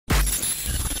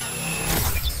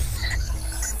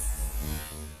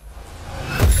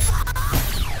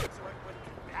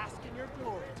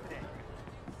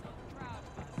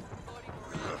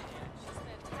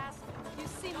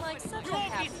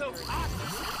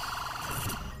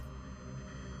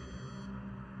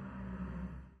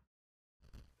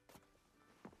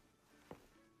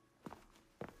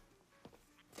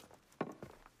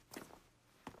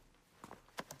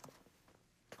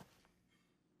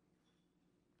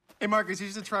Hey, Marcus, you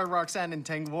should try Roxanne in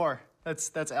Tangwar.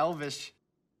 That's Elvish.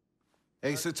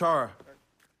 Hey, Satara.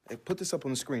 Hey, put this up on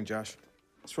the screen, Josh.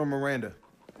 It's from Miranda.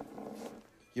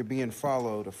 You're being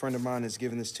followed. A friend of mine is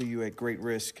giving this to you at great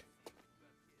risk.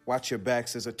 Watch your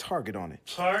backs. There's a target on it.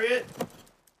 Target?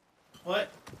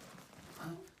 What?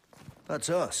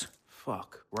 That's us.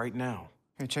 Fuck, right now.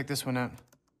 Here, check this one out.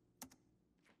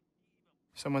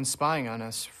 Someone's spying on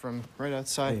us from right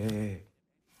outside. Hey.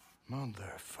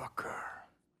 Motherfucker.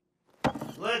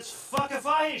 Let's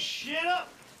fuckify his shit up!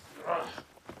 Ugh.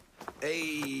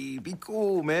 Hey, be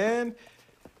cool, man.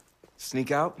 Sneak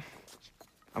out.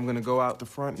 I'm gonna go out the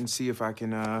front and see if I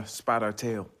can spot our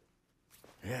tail.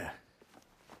 Yeah.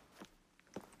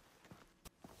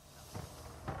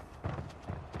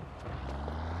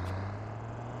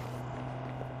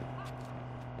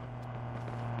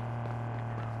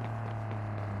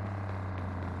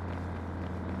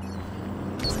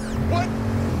 What?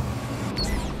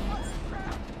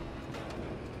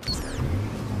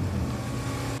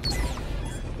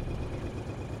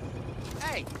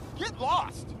 Hey, get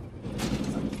lost!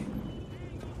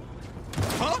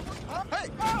 Huh? Hey!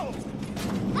 Oh!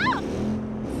 Stop!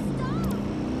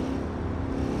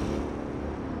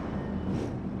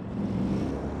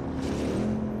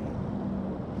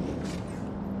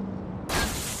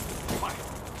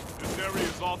 This area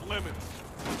is off limits.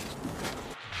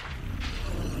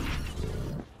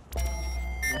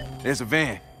 There's a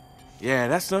van. Yeah,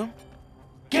 that's them.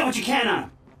 Get what you can on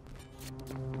him!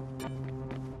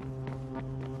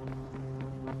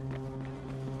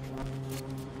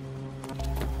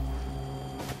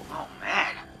 Oh,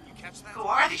 man. Who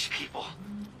are these people?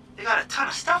 They got a ton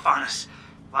of stuff on us.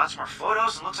 Lots more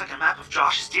photos and looks like a map of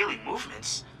Josh's daily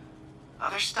movements.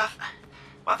 Other stuff?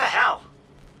 What the hell?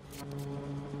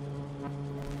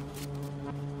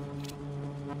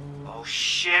 Oh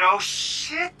shit, oh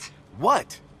shit!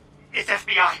 What? It's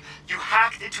FBI. You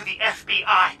hacked into the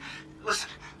FBI. Listen,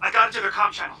 I got into their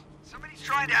comm channel. Somebody's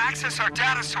trying to access our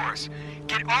data source.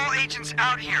 Get all agents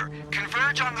out here.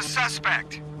 Converge on the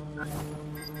suspect.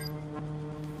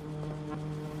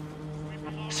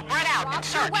 Spread out and Drop your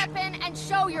search. weapon and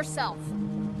show yourself.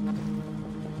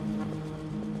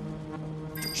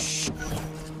 Stop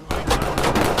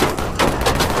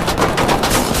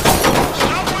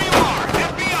where you are,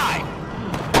 FBI!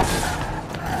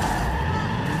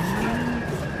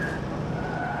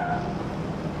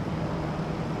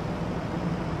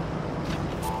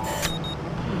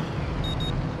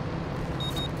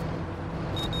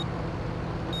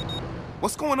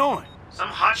 What's going on? Some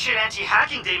hotshit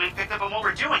anti-hacking demon picked up on what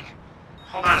we're doing.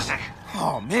 Hold on a sec.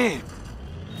 Oh, man.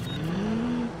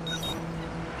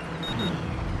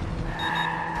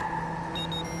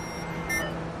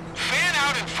 Fan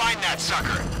out and find that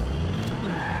sucker.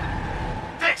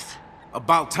 Fixed.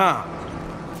 About time.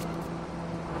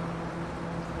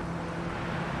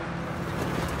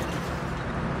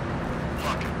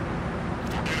 Fuck it.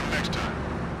 We'll get him next time.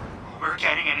 We're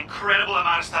getting an incredible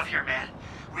amount of stuff here, man.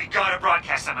 We gotta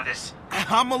broadcast some of this.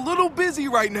 I'm a little busy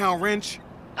right now, Wrench.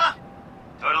 Huh.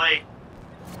 Totally.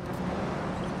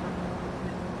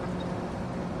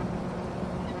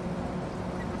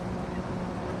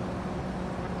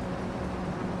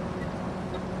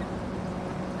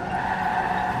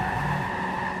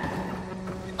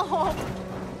 Oh,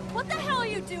 what the hell are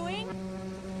you doing?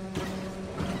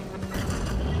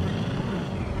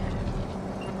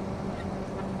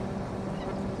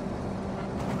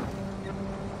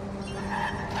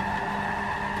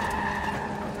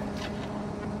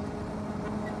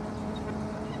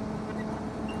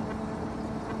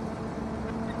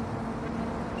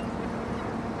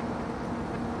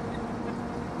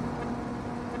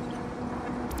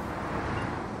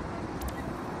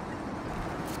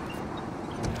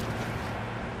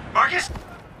 Marcus?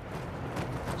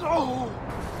 Oh!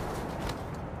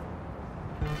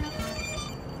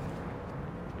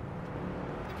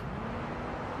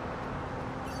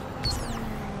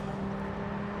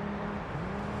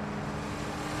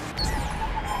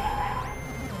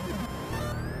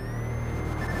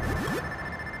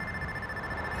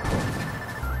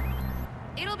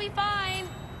 It'll be fine.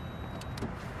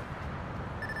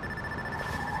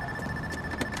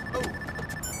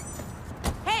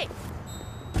 Hey!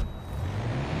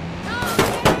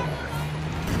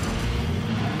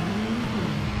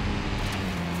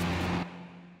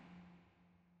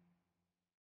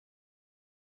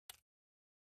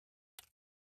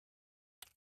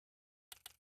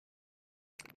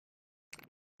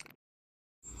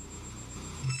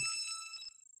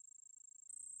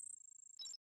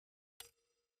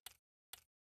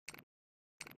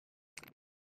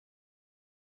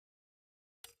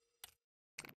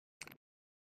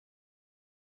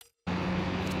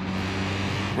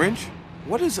 Wrench?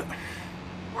 What is it?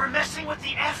 We're messing with the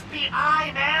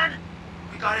FBI, man!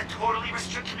 We gotta totally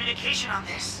restrict communication on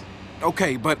this.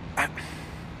 Okay, but...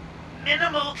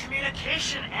 Minimal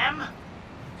communication, M.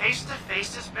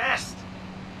 Face-to-face is best.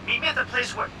 Meet me at the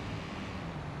place where...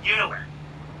 You know where.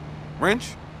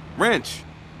 Wrench? Wrench!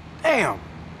 Damn!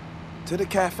 To the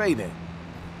cafe, then.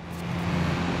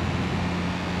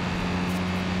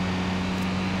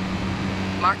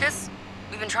 Marcus,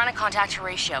 we've been trying to contact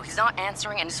Horatio. He's not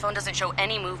answering and his phone doesn't show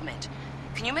any movement.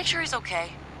 Can you make sure he's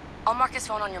okay? I'll mark his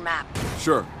phone on your map.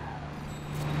 Sure.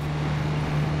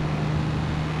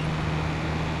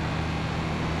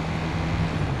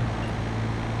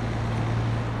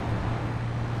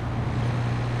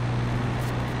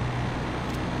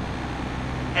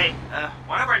 Hey,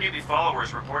 one of our newbie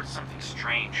followers reported something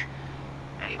strange.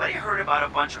 Anybody heard about a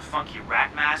bunch of funky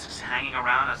rat masks hanging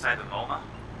around outside the MoMA?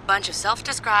 Bunch of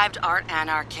self-described art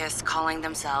anarchists calling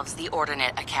themselves the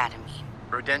Ordinate Academy.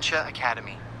 Rodentia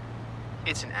Academy.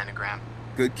 It's an anagram.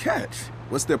 Good catch.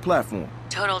 What's their platform?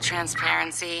 Total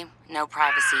transparency, no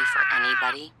privacy for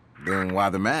anybody. Then why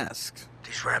the masks?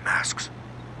 These rat masks.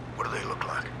 What do they look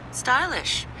like?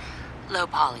 Stylish. Low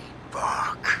poly.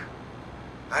 Fuck.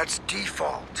 That's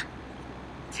Default.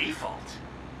 Default?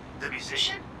 The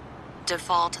musician?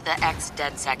 Default, the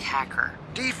ex-DedSec hacker.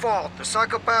 Default, the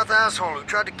psychopath asshole who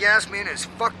tried to gas me in his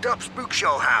fucked up spook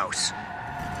show house.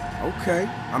 Okay.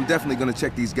 I'm definitely gonna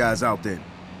check these guys out then.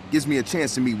 Gives me a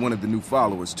chance to meet one of the new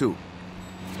followers, too.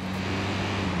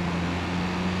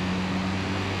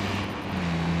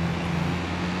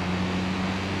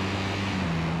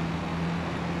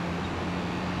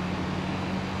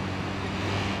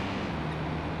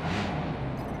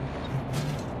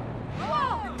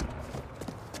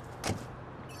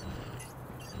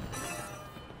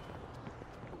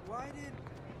 Why did...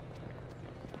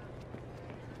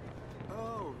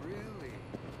 Oh, really?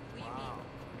 Wow.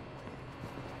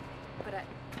 But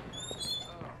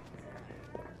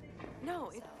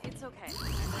No, it's okay.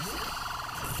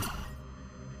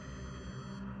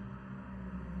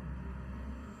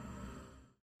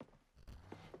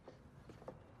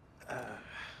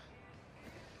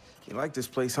 You like this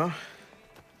place, huh?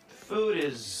 Food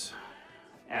is...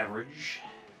 average.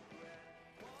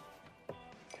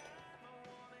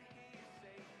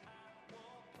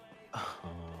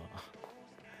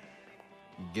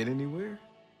 Get anywhere?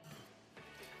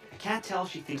 I can't tell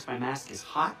if she thinks my mask is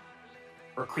hot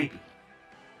or creepy.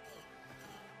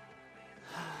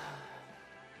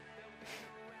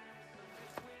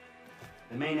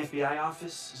 The main FBI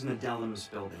office is in the Delamus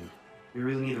building. We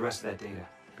really need the rest of that data.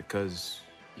 Because...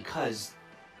 Because...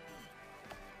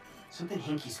 something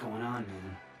hinky's going on,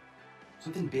 man.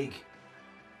 Something big.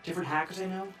 Different hackers I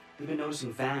know, they've been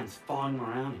noticing vans following them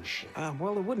around and shit.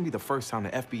 well, it wouldn't be the first time the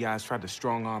FBI's tried to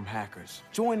strong-arm hackers.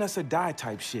 Join us or die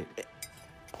type shit.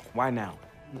 Why now?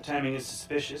 The timing is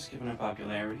suspicious, given her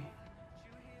popularity.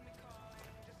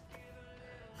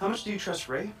 How much do you trust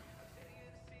Ray?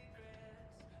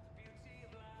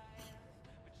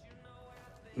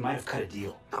 He might have cut a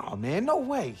deal. Oh, man, no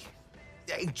way.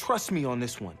 Hey, trust me on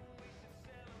this one.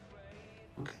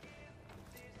 Okay.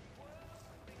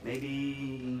 Maybe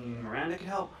Miranda could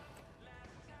help?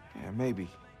 Yeah, maybe.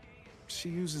 She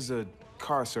uses a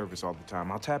car service all the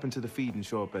time. I'll tap into the feed and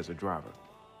show up as a driver.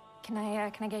 Can I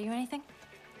get you anything?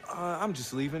 I'm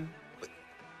just leaving. But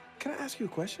can I ask you a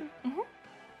question? Mm-hmm.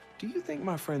 Do you think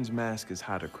my friend's mask is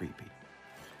hot or creepy?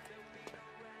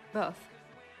 Both.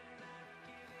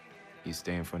 You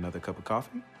staying for another cup of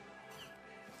coffee?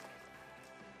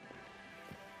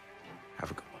 Have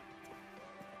a good one.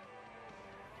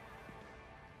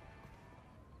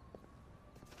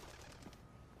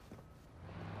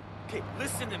 Okay,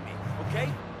 listen to me, okay?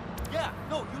 Yeah,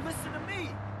 no, you listen to me.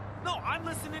 No, I'm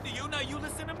listening to you, now you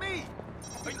listen to me.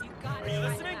 Are you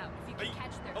listening? If you can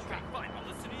catch their Okay, track. fine, I'll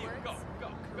listen to you. Words,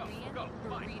 Go,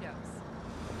 fine. burritos.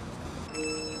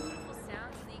 Beautiful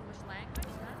sounds in the English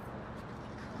language, huh?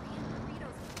 Korean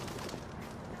burritos.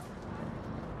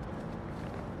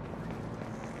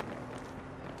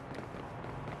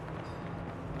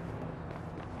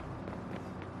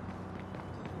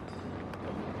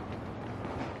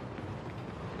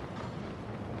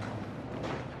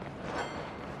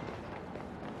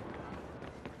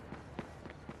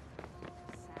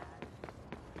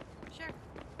 Sure.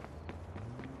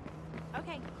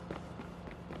 Okay.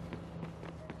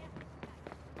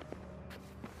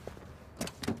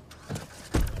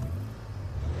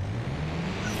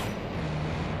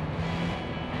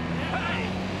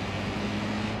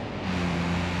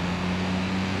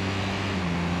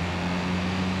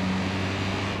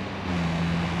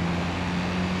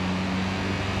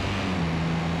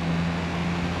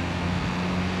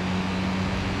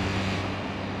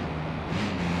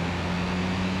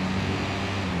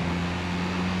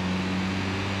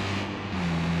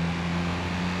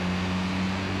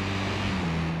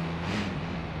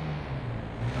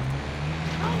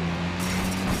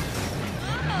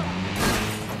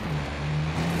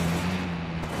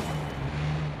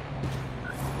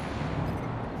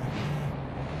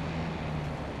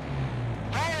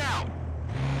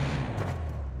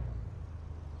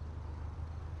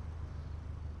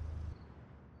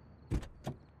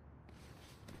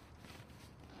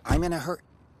 I'm in a hurry.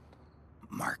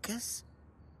 Marcus?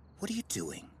 What are you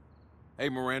doing? Hey,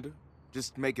 Miranda.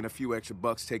 Just making a few extra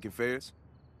bucks taking fares.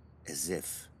 As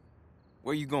if.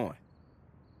 Where you going?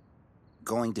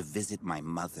 Going to visit my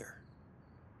mother.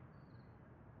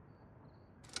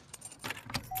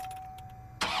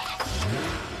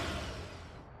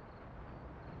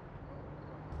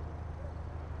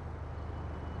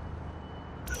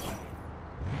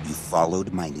 You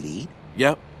followed my lead?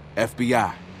 Yep,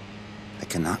 FBI. I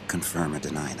cannot confirm or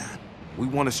deny that. We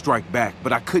want to strike back,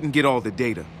 but I couldn't get all the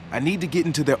data. I need to get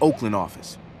into their Oakland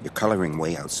office. You're coloring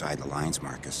way outside the lines,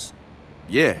 Marcus.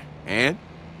 Yeah, and?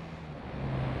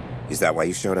 Is that why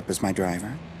you showed up as my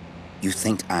driver? You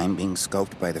think I'm being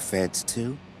scoped by the feds,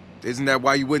 too? Isn't that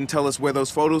why you wouldn't tell us where those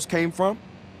photos came from?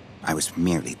 I was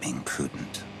merely being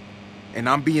prudent. And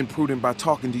I'm being prudent by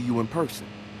talking to you in person.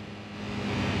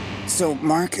 So,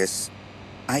 Marcus,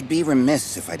 I'd be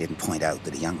remiss if I didn't point out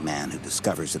that a young man who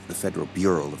discovers that the Federal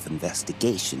Bureau of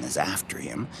Investigation is after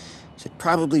him should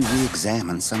probably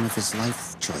re-examine some of his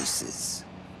life choices.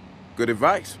 Good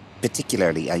advice.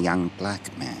 Particularly a young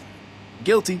black man.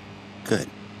 Guilty. Good.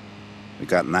 We've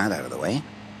gotten that out of the way.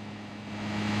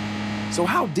 So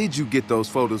how did you get those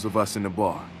photos of us in the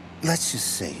bar? Let's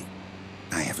just say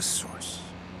I have a source.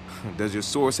 Does your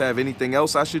source have anything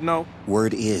else I should know?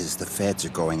 Word is the feds are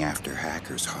going after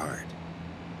hackers hard.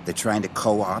 They're trying to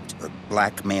co-opt or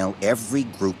blackmail every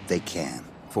group they can.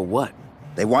 For what?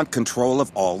 They want control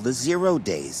of all the 0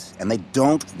 days, and they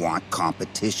don't want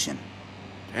competition.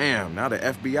 Damn, now the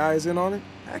FBI is in on it?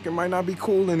 Hacking might not be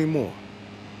cool anymore.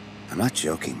 I'm not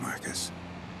joking, Marcus.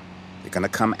 They're gonna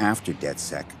come after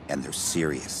DedSec, and they're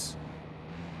serious.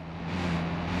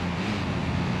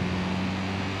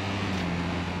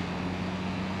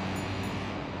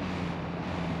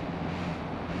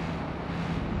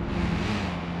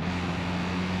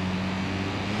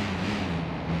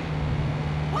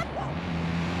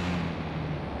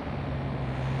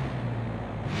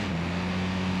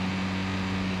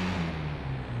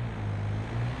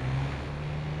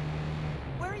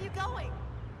 Where are you going?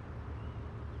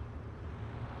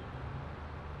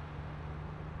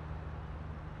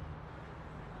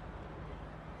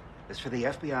 As for the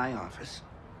FBI office,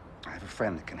 I have a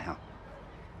friend that can help.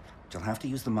 But you'll have to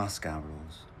use the Moscow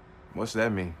rules. What's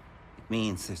that mean? It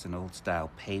means there's an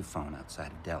old-style payphone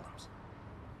outside of Dellum's.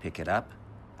 Pick it up,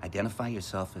 identify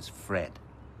yourself as Fred,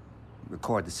 and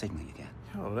record the signal you get.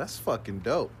 Yo, that's fucking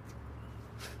dope.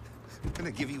 I'm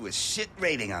gonna give you a shit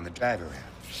rating on the driver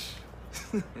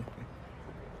app.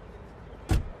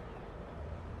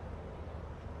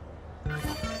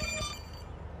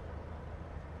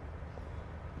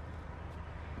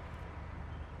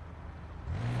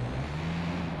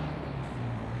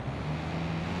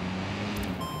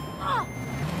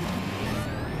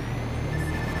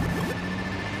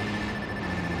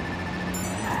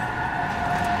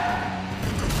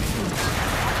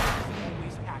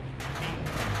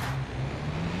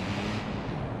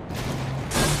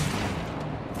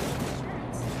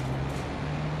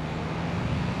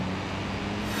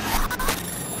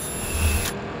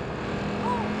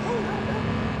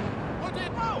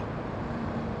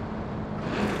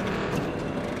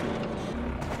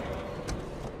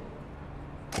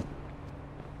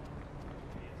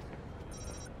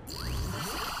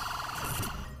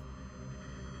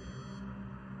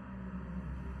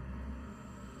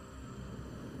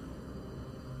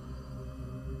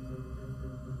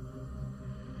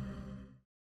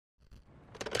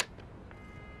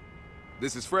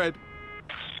 This is Fred.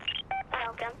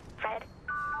 Welcome, Fred.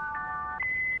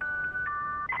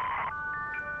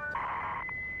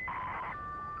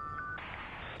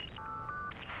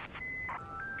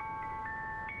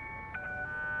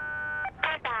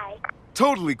 Bye-bye.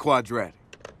 Totally quadratic.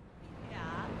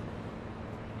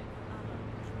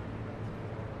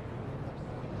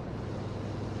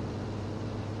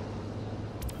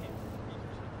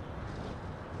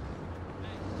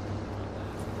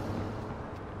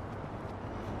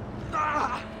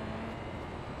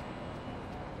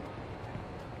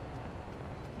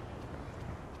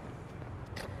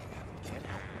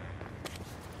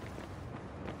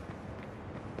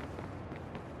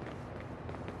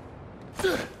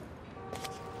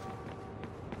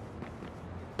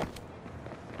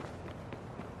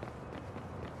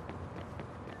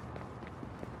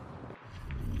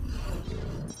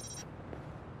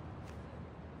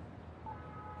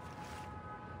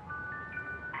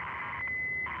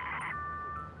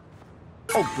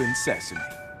 Open sesame.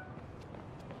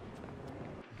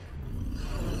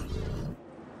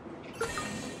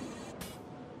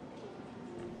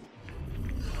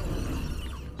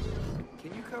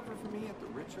 Can you cover for me at the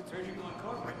Richards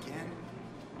again?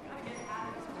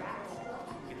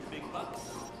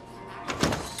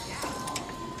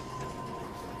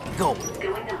 Go.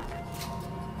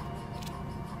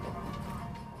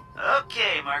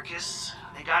 Okay, Marcus.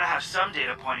 They gotta have some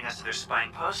data pointing us to their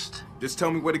spying post. Just tell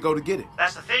me where to go to get it.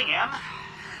 That's the thing, Em.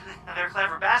 They're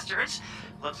clever bastards.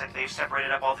 Looks like they've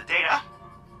separated up all the data.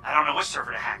 I don't know which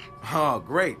server to hack. Oh,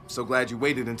 great. So glad you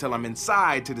waited until I'm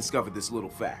inside to discover this little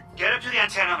fact. Get up to the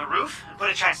antenna on the roof and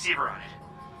put a transceiver on it.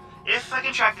 If I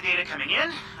can track the data coming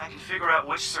in, I can figure out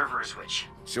which server is which.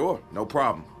 Sure, no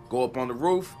problem. Go up on the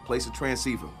roof, place a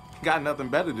transceiver. Got nothing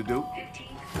better to do.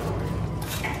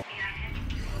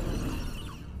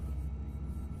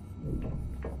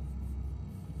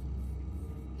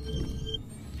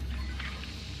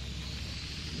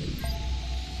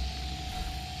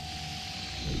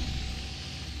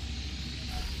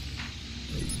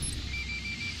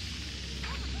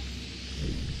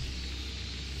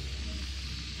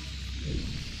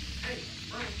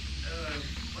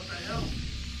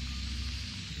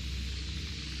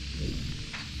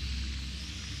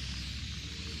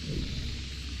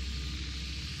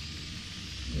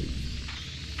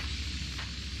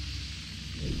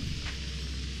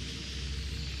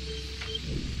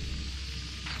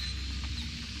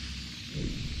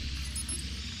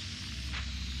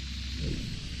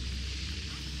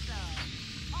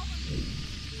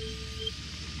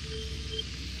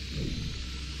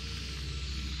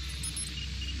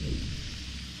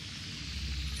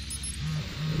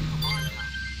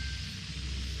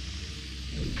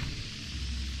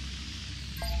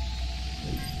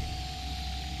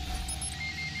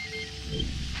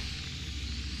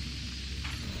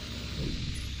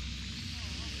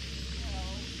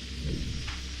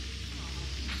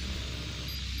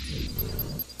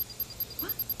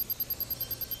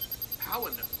 How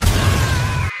in the...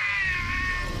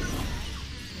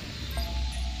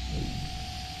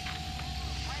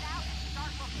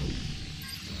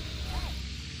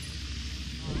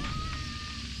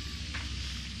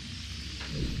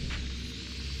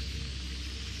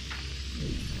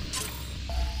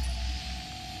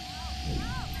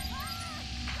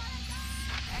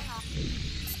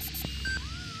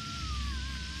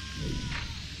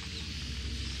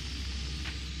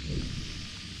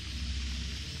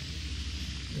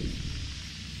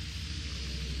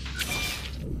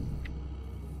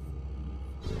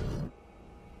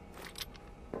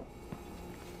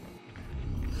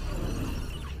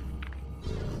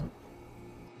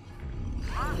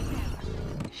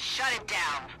 Shut it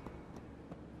down.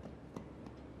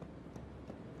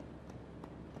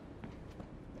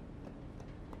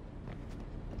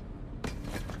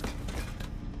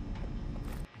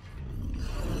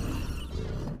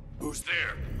 Who's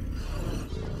there?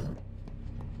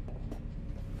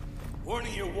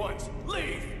 Warning you once.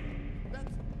 Leave!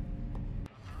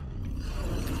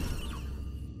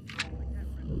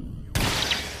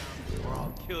 Or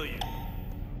I'll kill you.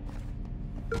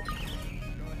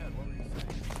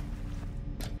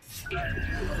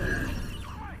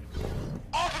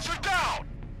 Officer down!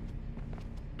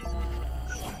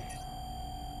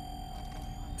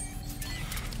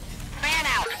 Man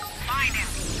out. Find him.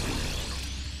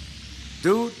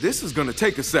 Dude, this is gonna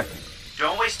take a second.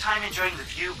 Don't waste time enjoying the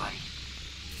view, buddy.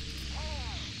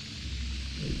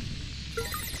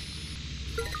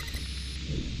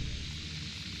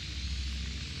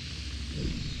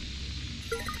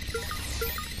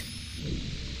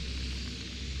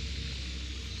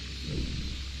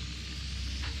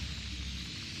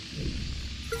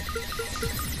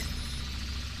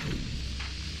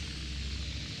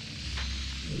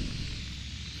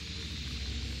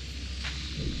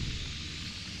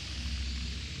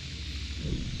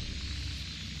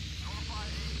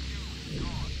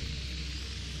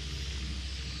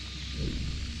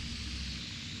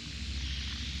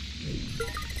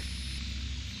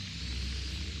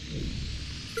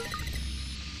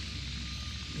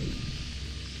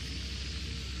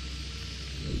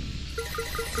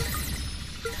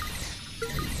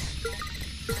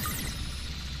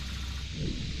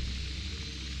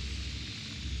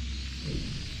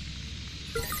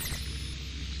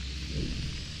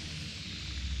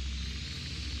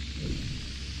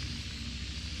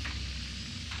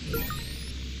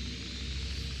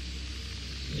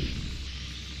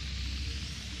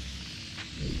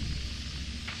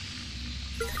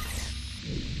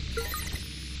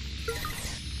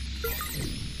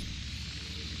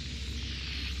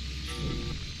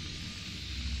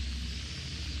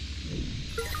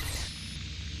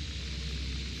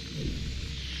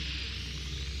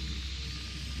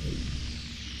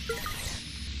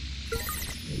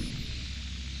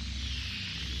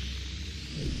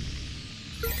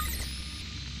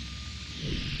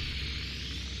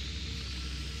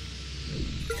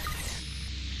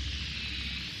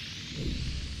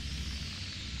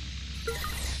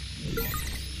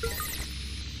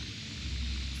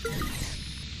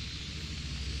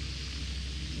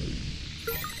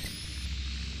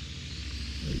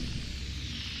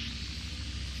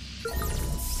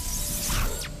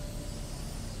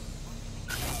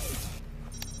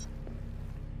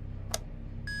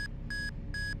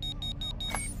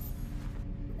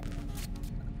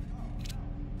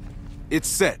 It's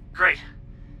set. Great.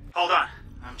 Hold on.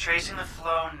 I'm tracing the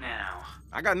flow now.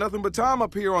 I got nothing but time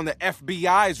up here on the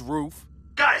FBI's roof.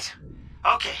 Got it.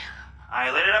 Okay.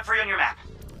 I lit it up for you on your map.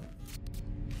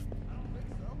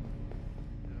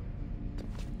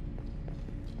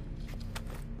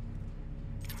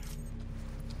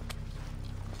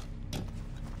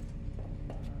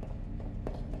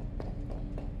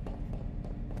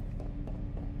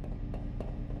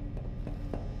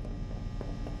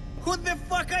 Who the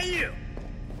fuck are you?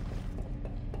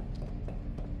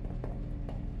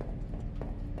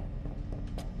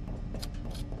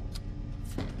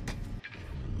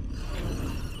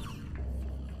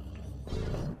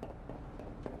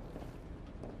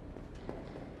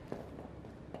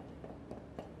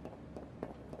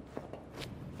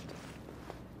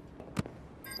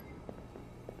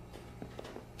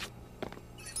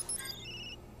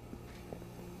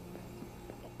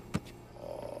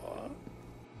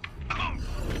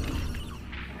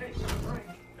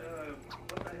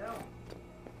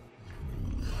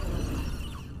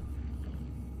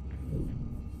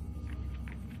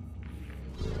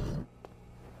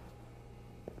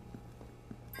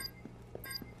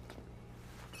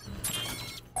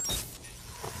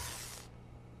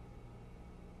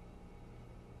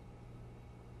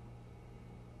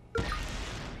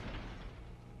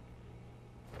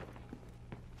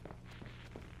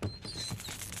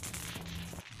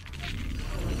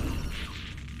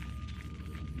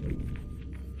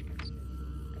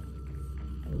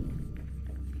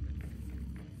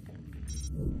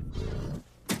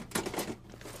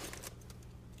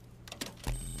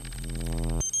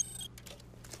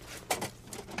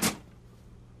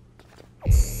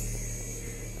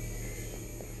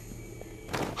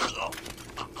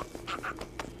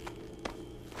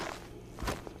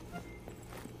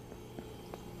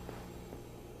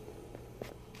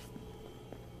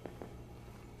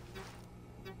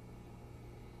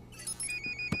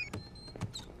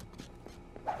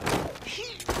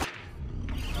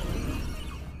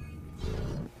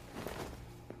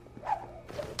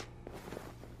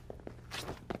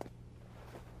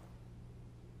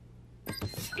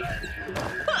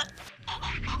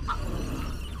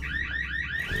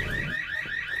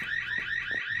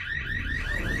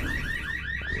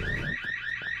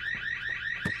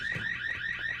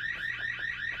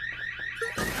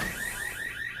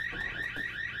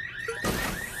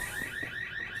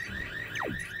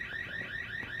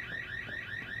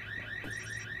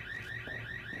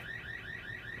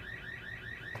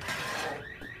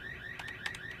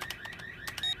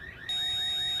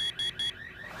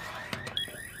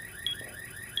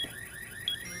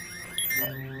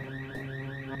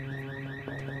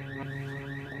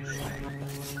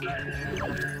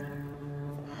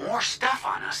 More stuff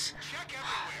on us.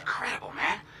 Incredible,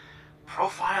 man.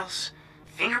 Profiles,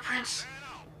 fingerprints.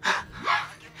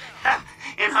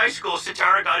 In high school,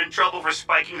 Sitara got in trouble for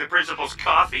spiking the principal's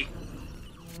coffee.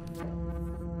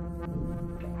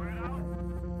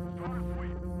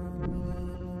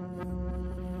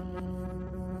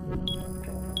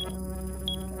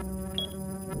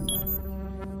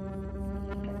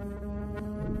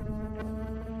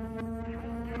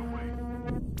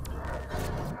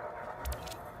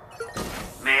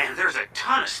 Man, there's a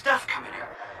ton of stuff coming in,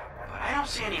 but I don't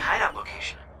see any hideout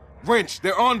location. Wrench,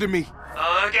 they're onto me.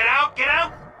 Get out, get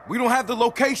out! We don't have the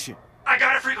location. I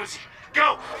got a frequency.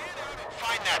 Go!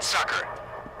 Find that sucker.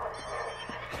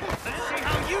 Let's see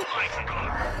how you like it.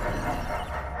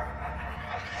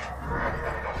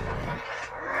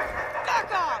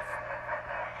 Back off!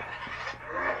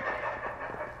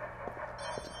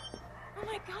 Oh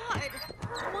my god.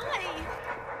 Why?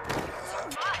 So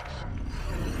much.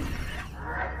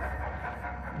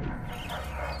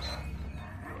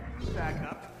 Back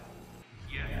up.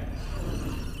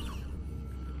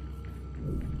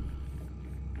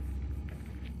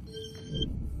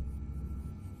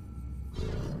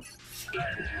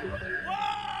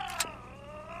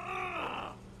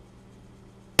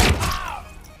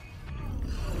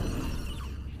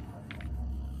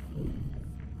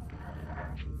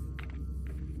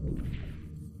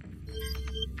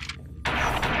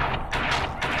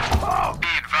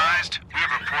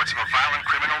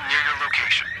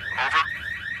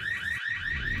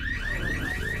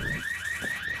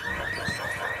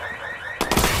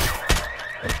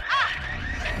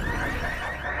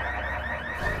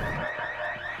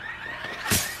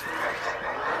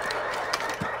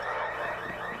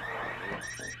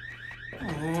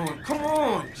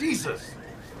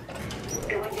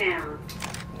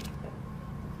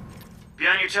 Be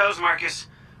on your toes, Marcus.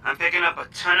 I'm picking up a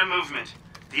ton of movement.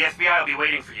 The FBI will be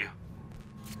waiting for you.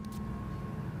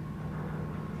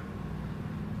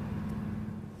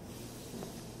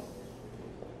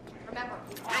 Remember,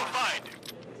 We'll find him.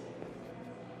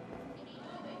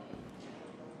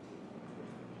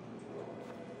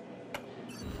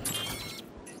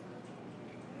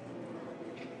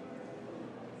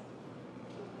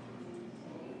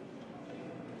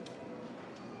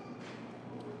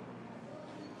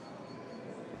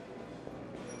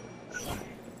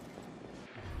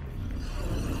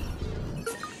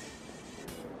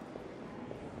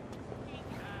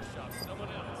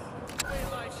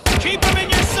 Keep him in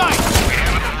your sight! We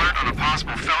have an alert on a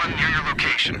possible felon near your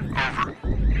location. Over.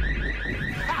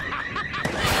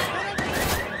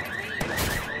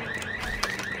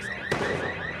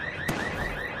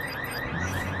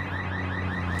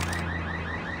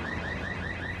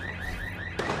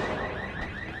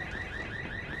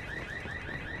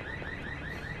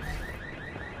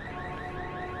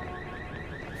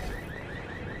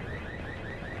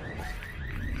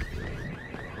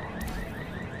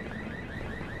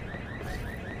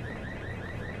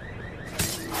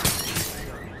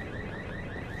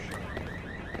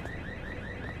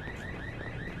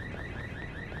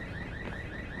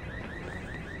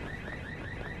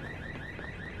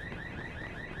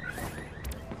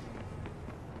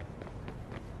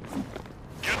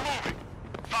 Get moving.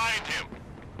 Find him.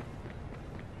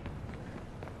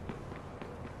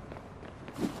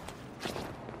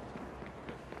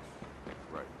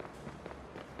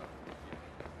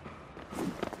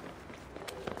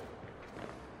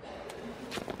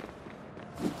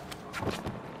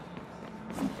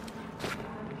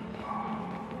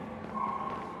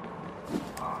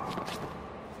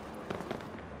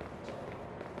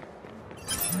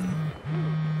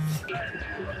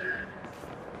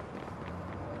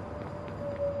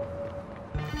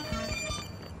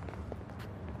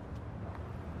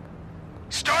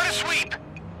 Start a sweep.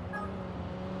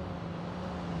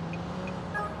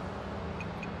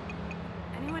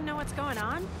 Anyone know what's going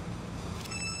on?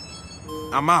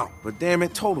 I'm out, but damn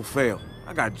it, total fail.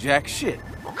 I got jack shit.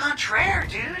 Au contraire,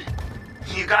 dude.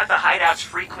 You got the hideout's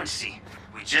frequency.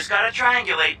 We just gotta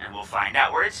triangulate, and we'll find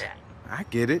out where it's at. I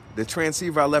get it. The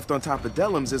transceiver I left on top of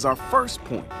Dellum's is our first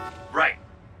point. Right.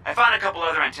 I found a couple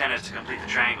other antennas to complete the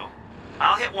triangle.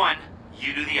 I'll hit one,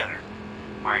 you do the other.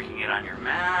 Marking it on your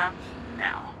map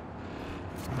now.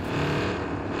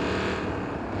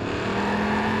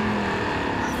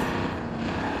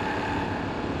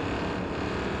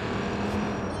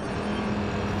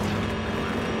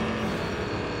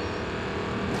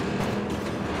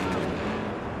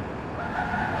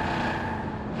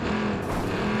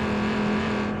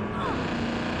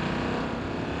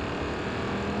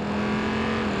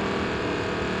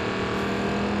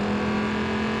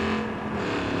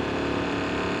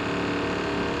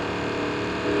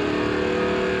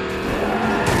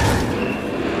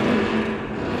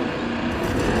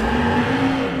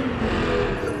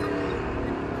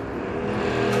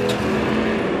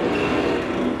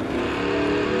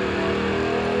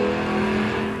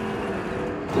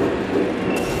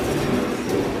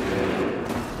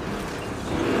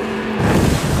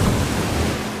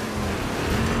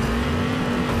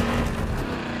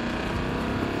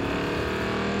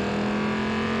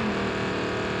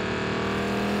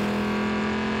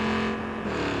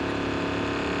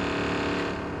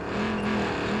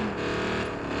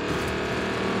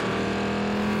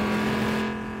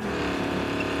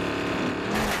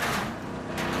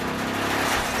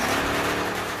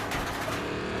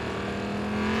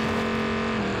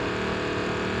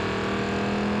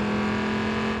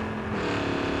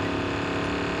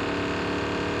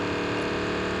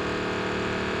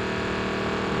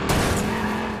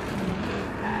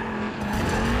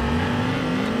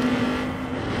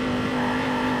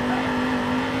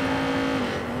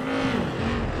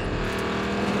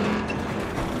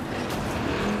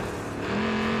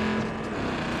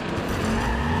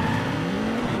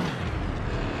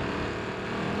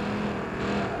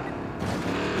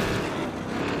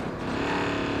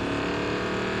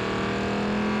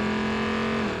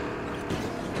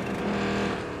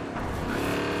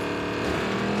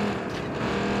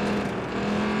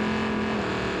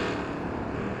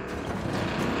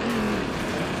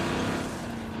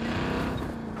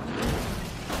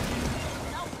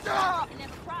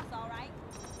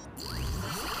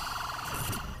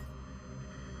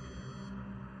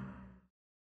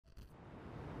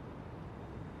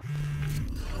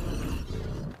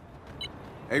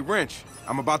 Hey, Wrench,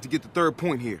 I'm about to get the third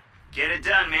point here. Get it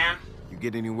done, man. You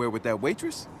get anywhere with that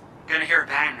waitress? Gonna hear her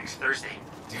back next Thursday.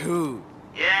 Dude.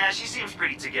 Yeah, she seems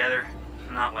pretty together.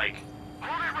 Not like...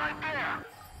 Hold it right there!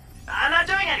 I'm not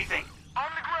doing anything! On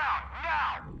the ground,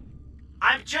 now!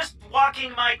 I'm just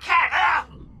walking my cat! Ah!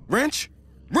 Wrench?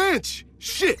 Wrench!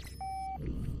 Shit!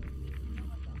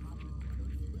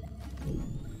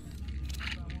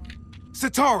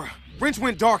 Satara! Wrench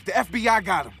went dark. The FBI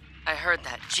got him. I heard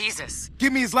that. Jesus.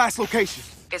 Give me his last location.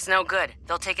 It's no good.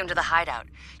 They'll take him to the hideout.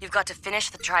 You've got to finish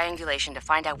the triangulation to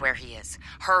find out where he is.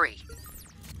 Hurry.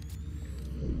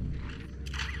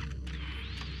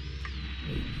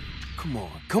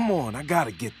 Come on, I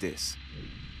gotta get this.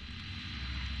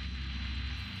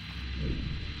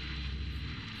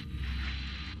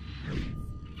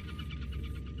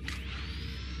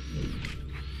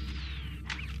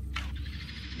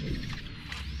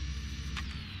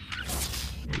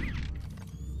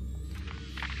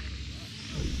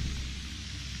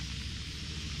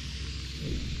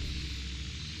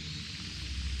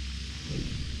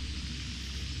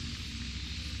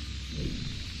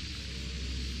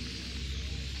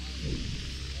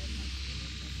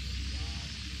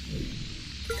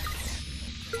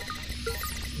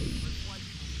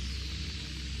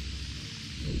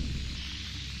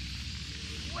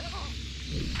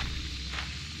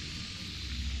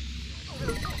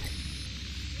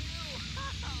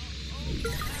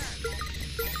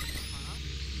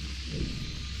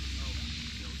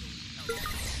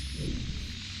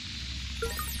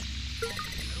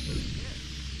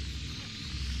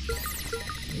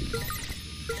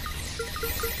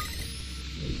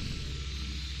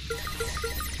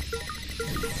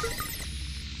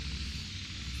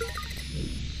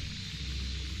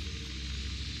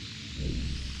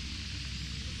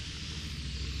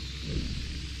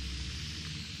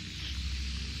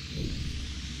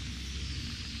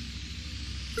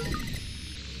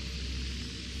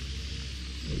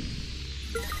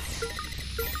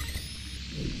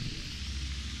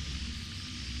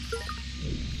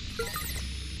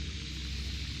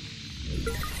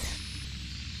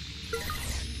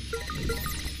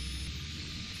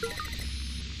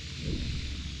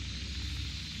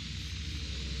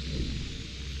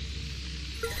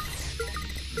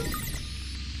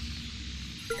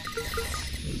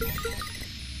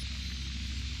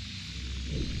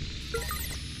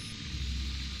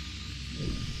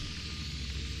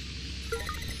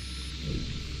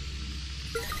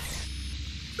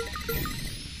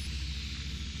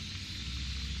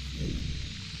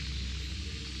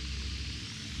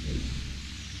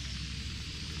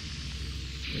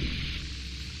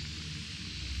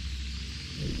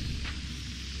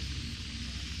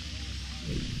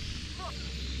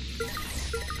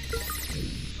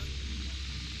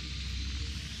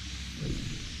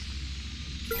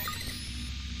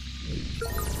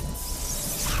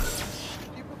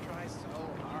 People try so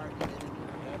hard to get into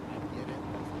your head and get it.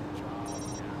 That's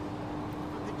the job.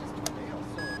 But they just fail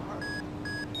so hard.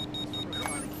 Just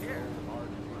don't really care. Hard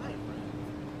to my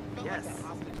friend. Yes. Like a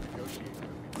hostage negotiator.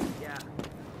 Yeah.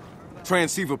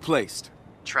 Transceiver placed.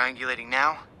 Triangulating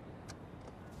now.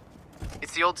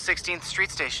 It's the old 16th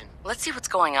Street station. Let's see what's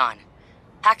going on.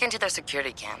 Hack into their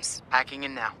security cams. Hacking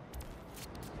in now.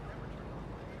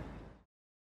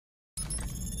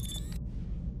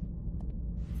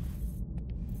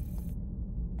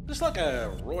 Just like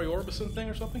a Roy Orbison thing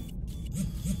or something?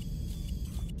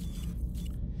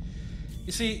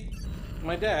 You see,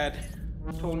 my dad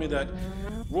told me that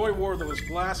Roy wore those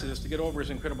glasses to get over his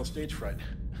incredible stage fright.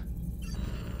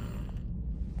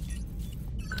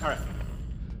 All right,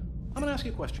 I'm gonna ask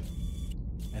you a question.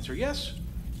 Answer yes,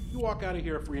 you walk out of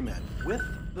here a free man with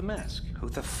the mask. Who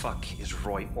the fuck is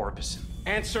Roy Orbison?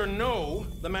 Answer no,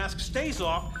 the mask stays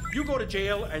off, you go to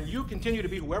jail, and you continue to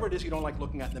be whoever it is you don't like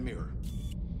looking at in the mirror.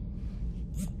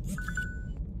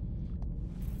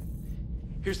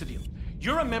 Here's the deal.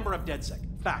 You're a member of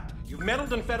DedSec. Fact. You've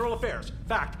meddled in federal affairs.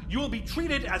 Fact. You will be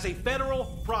treated as a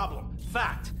federal problem.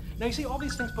 Fact. Now, you see, all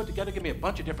these things put together give me a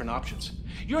bunch of different options.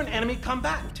 You're an enemy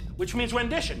combatant, which means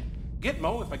rendition.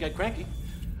 Gitmo if I get cranky.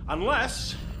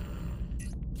 Unless...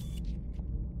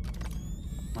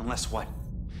 Unless what?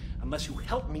 Unless you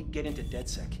help me get into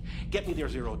DedSec. Get me there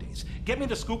 0 days. Get me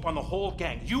the scoop on the whole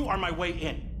gang. You are my way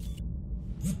in.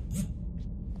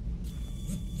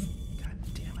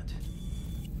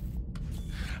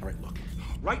 All right, look.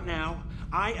 Right now,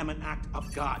 I am an act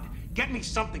of God. Get me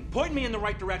something. Point me in the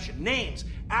right direction. Names,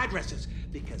 addresses.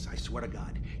 Because I swear to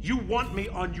God, you want me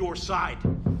on your side.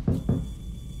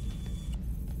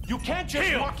 You can't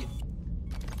just walk it.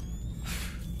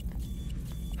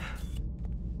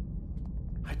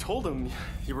 I told him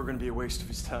you were going to be a waste of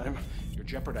his time. You're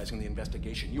jeopardizing the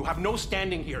investigation. You have no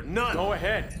standing here. None. Go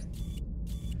ahead.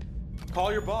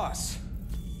 Call your boss.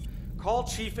 Call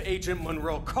Chief Agent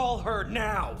Monroe. Call her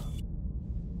now!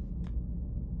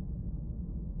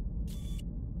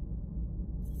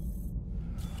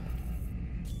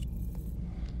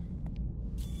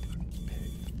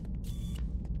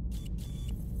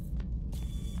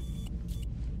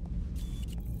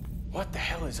 What the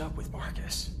hell is up with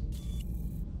Marcus?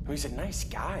 I mean, he's a nice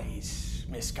guy. He's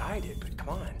misguided, but come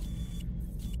on.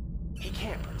 He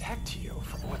can't protect you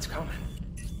from what's coming.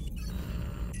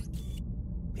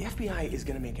 The FBI is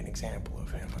gonna make an example of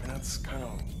him. I mean, that's kind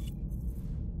of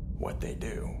what they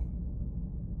do.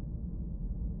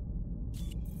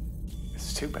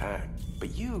 It's too bad.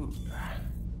 But you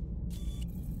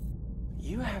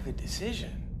have a decision.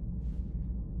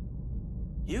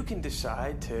 You can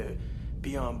decide to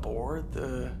be on board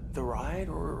the ride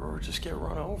or just get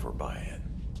run over by it.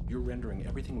 You're rendering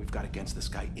everything we've got against this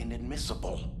guy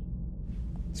inadmissible.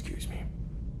 Excuse me.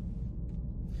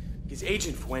 Because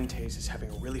Agent Fuentes is having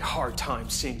a really hard time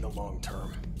seeing the long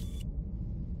term.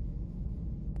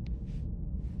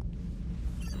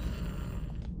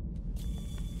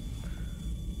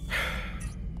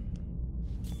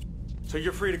 So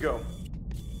you're free to go.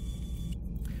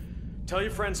 Tell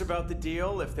your friends about the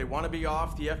deal. If they want to be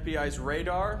off the FBI's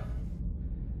radar,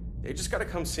 they just gotta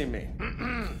come see me.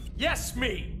 Yes,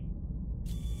 me!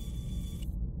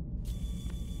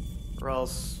 Or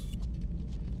else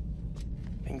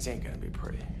things ain't gonna be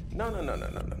pretty. No.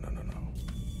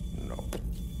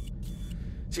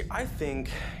 See, I think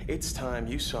it's time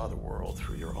you saw the world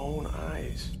through your own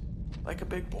eyes, like a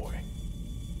big boy,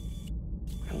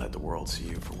 and let the world see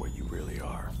you for what you really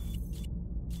are.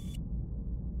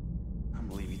 I don't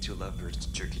believe you two lovebirds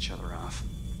jerk each other off.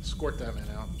 Escort that man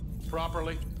out.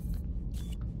 Properly.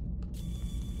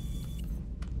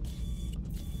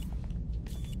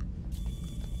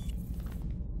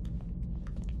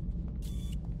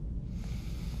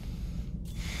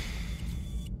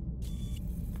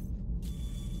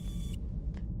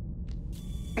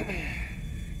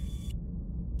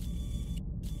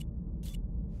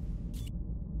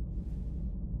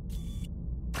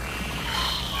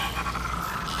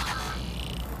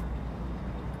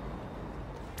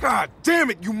 God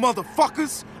damn it, you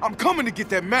motherfuckers! I'm coming to get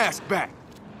that mask back!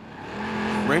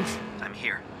 Wrench? I'm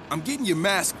here. I'm getting your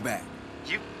mask back.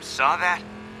 You saw that?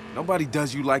 Nobody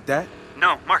does you like that.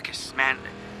 No, Marcus, man.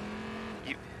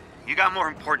 You got more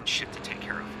important shit to take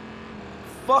care of.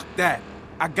 Fuck that.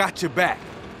 I got your back.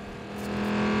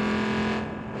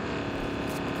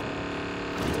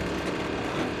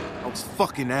 Those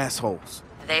fucking assholes.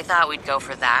 They thought we'd go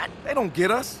for that. They don't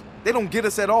get us. They don't get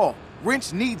us at all.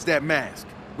 Wrench needs that mask.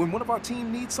 When one of our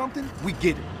team needs something, we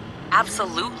get it.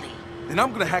 Absolutely. Then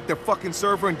I'm gonna hack their fucking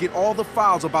server and get all the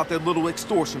files about their little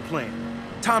extortion plan.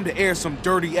 Time to air some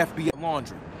dirty FBI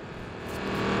laundry.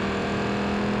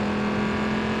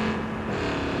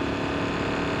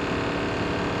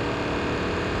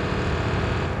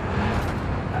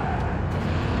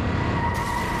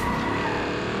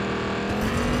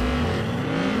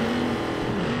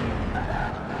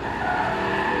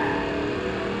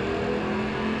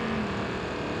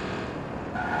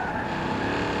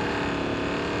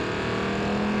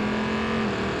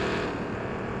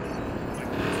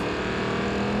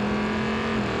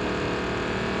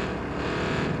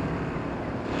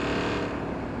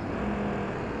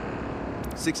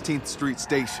 "16th Street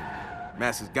Station.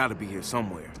 Mask has got to be here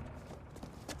somewhere."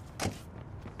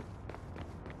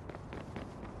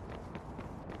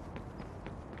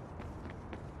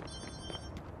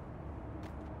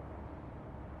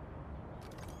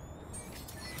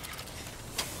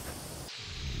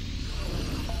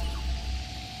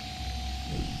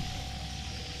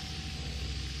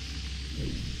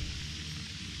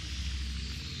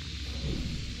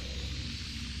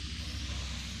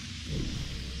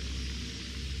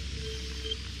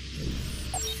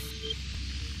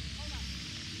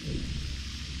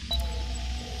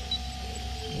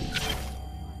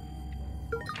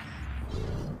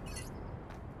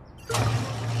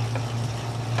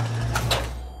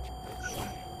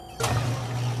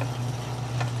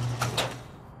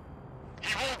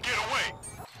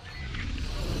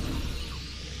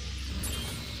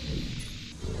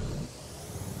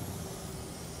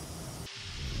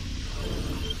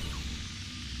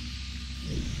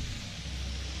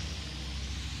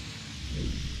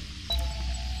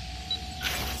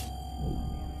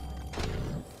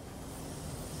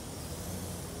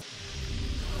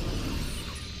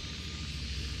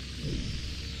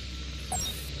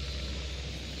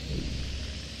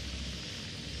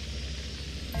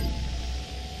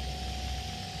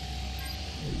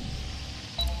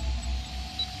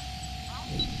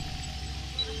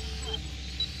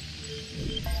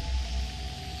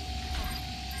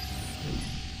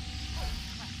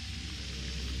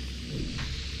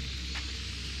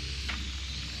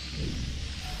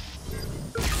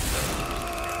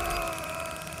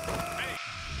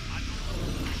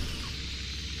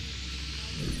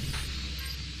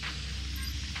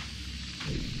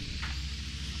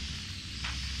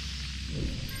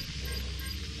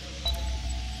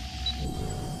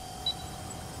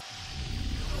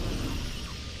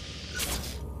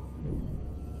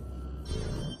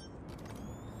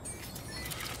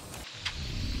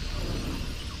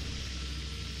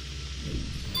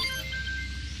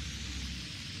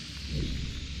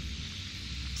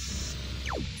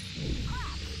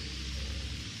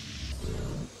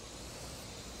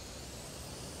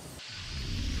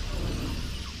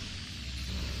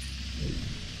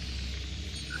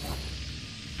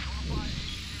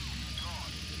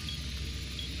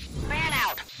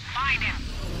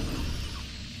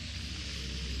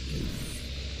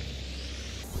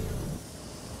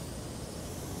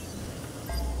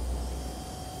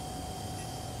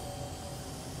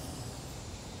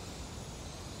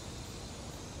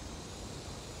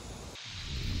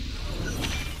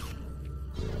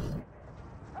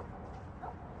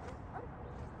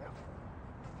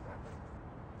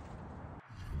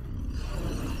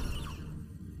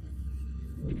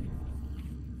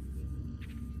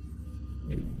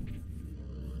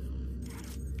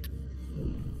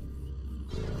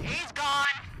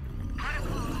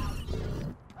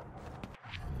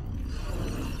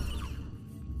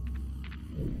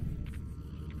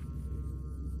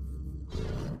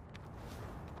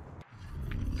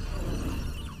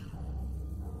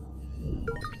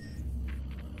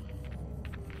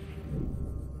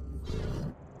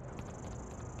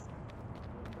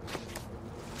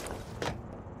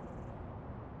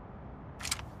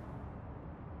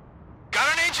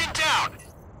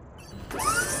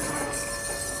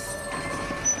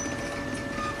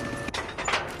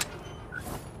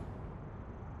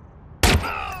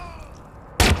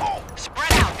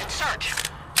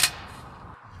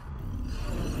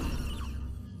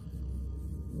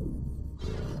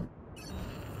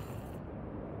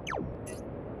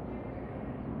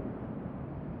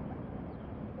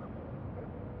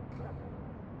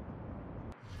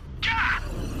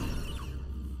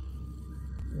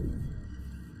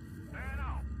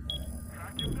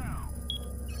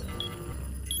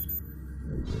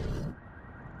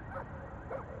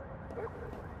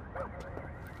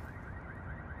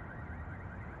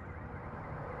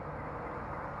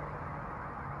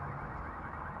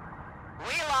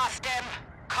 lost him.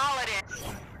 Call it in.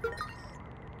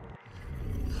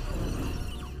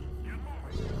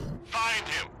 Find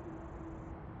him.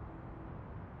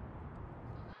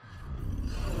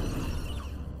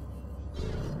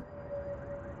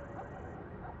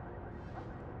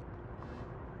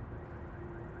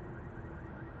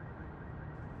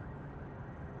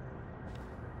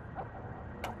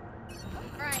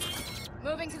 Frank,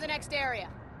 moving to the next area.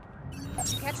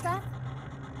 Did you catch that?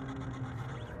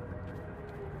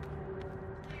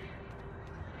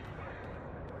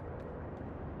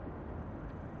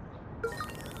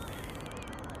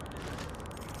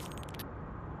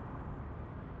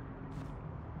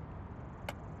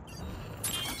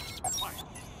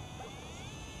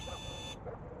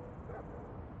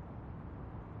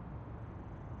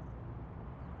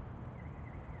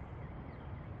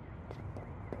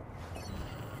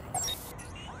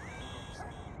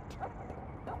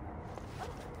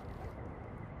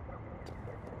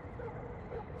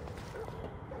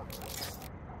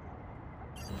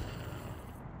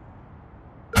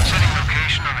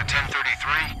 On a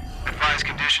 1033. Advise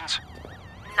conditions.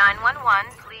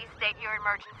 911, please state your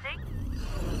emergency.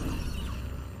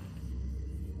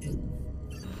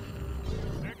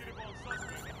 Negative on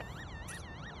suspect.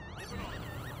 Moving on.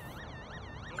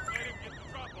 Don't let him get the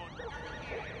drop on you.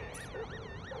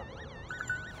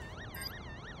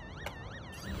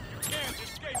 You can't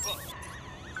escape us.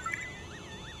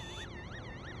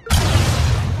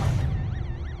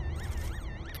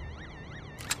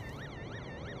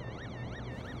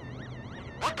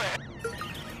 What the heck?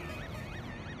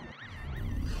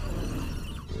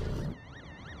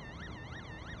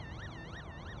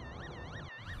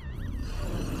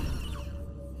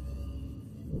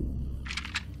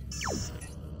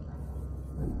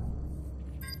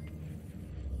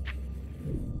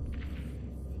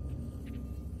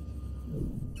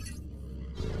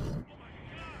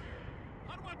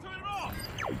 How do I turn it off?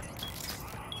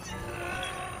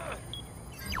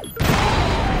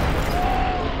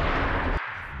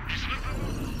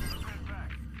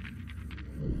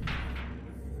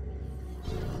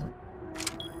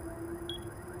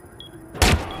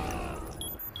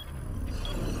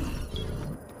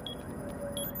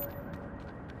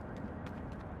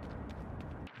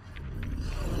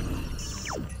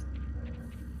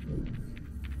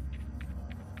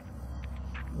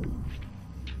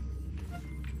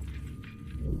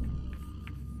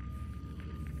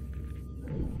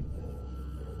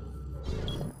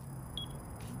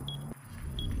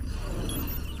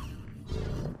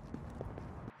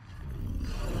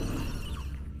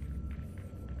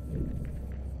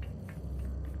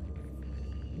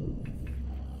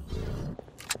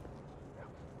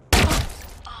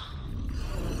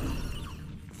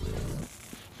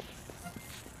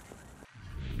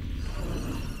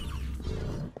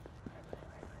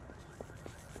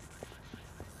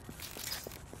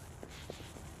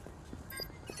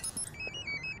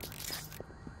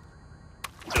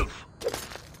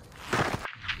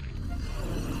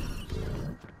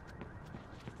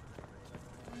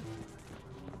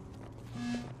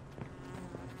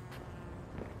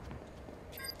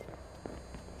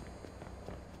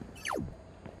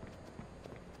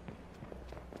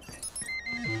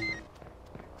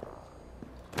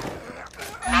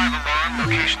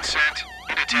 Location sent.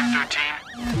 Into 1013.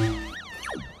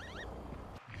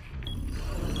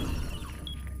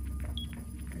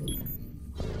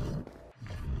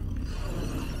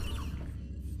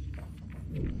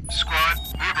 Squad,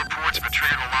 we have reports of a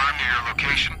trade alarm near your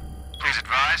location. Please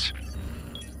advise.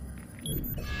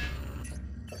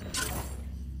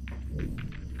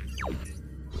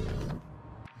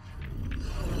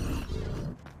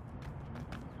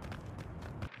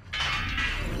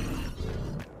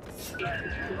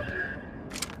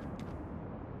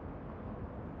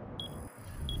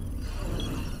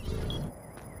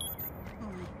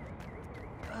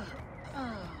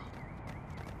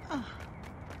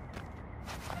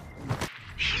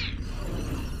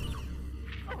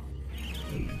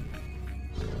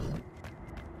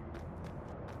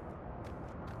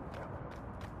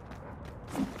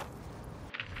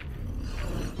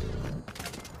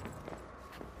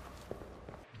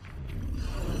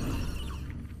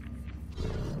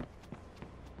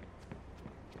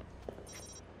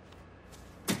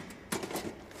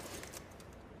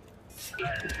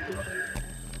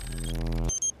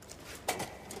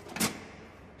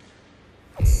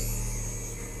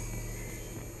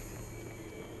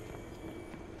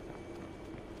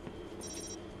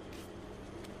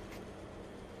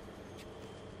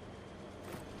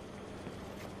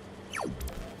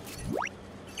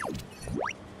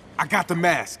 I got the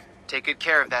mask. Take good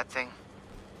care of that thing.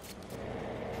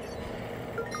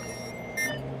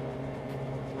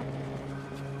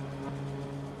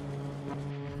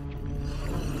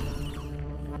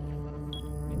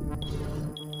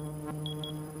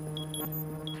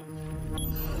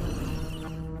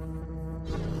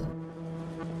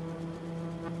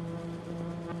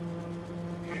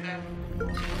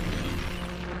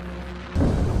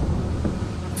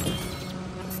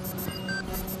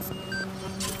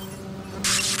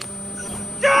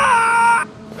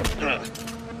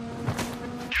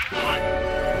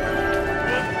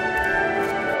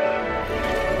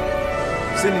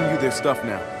 Sending you their stuff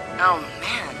now. Oh,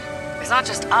 man. It's not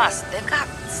just us. They've got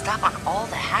stuff on all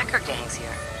the hacker gangs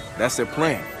here. That's their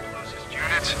plan.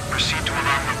 Units, proceed to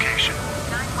alarm location.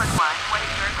 911, what is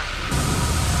your emergency?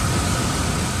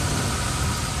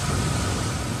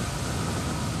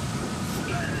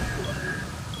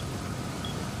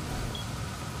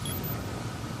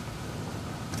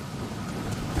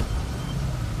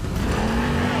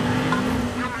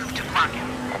 You'll move to Market.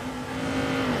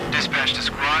 Dispatch to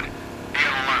squad. Be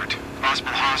on alert.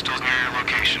 Possible hostiles near your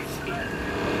location.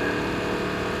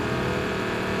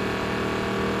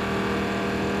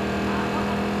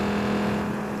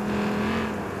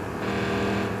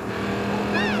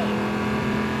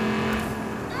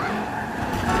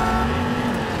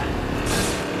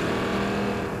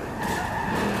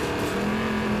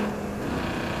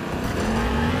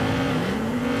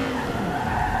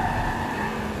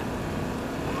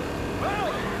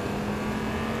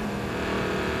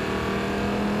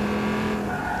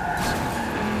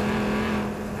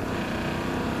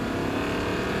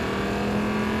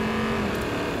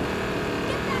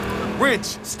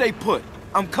 Rich, stay put.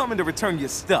 I'm coming to return your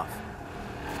stuff.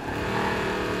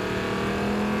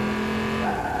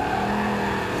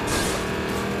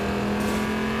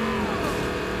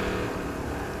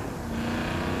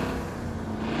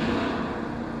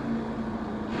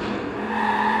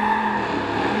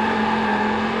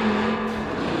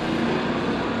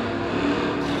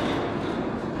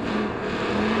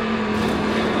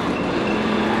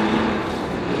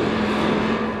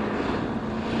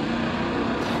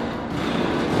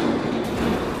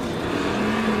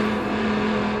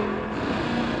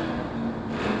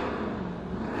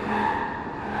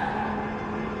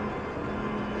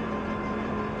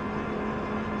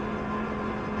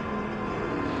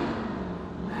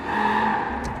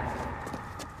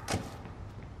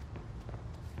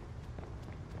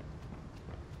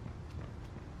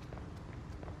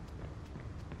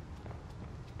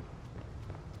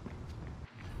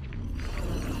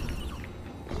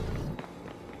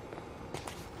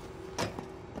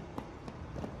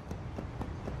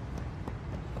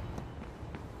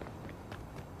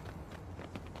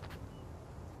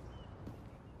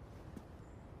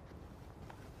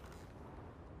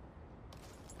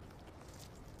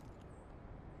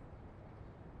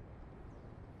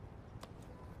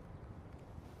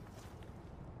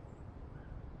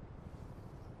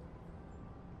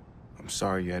 I'm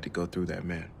sorry you had to go through that,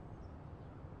 man.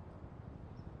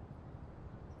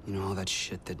 You know all that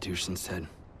shit that Dushin said?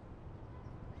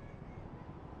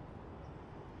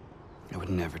 I would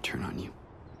never turn on you.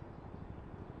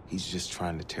 He's just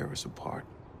trying to tear us apart.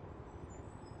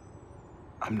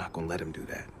 I'm not gonna let him do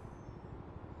that.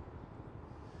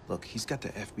 Look, he's got the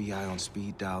FBI on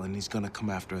speed dial and he's gonna come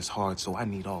after us hard, so I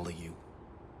need all of you.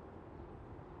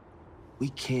 We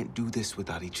can't do this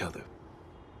without each other.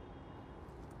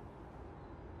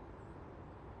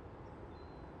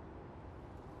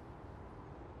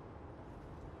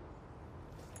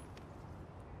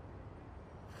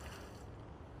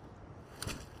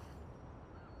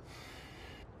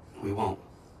 We won't.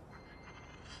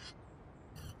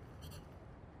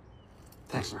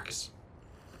 Thanks, Marcus.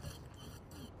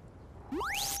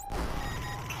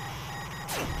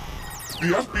 The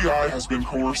FBI has been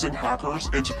coercing hackers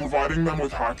into providing them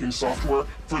with hacking software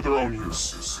for their own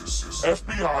use.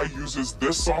 FBI uses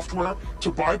this software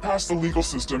to bypass the legal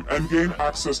system and gain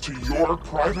access to your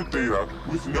private data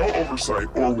with no oversight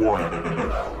or warning.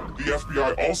 The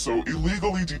FBI also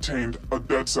illegally detained a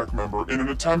DedSec member in an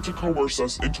attempt to coerce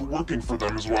us into working for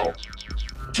them as well.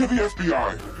 To the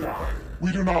FBI,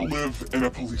 we do not live in a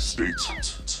police state.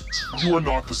 You are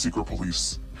not the secret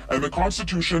police. And the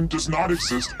Constitution does not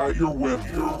exist at your whim.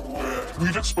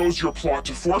 We've exposed your plot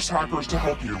to force hackers to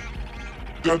help you.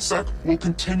 DedSec will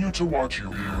continue to watch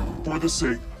you for the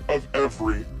sake of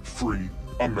every free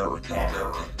American.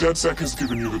 DedSec has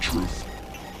given you the truth.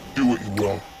 Do what you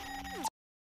will.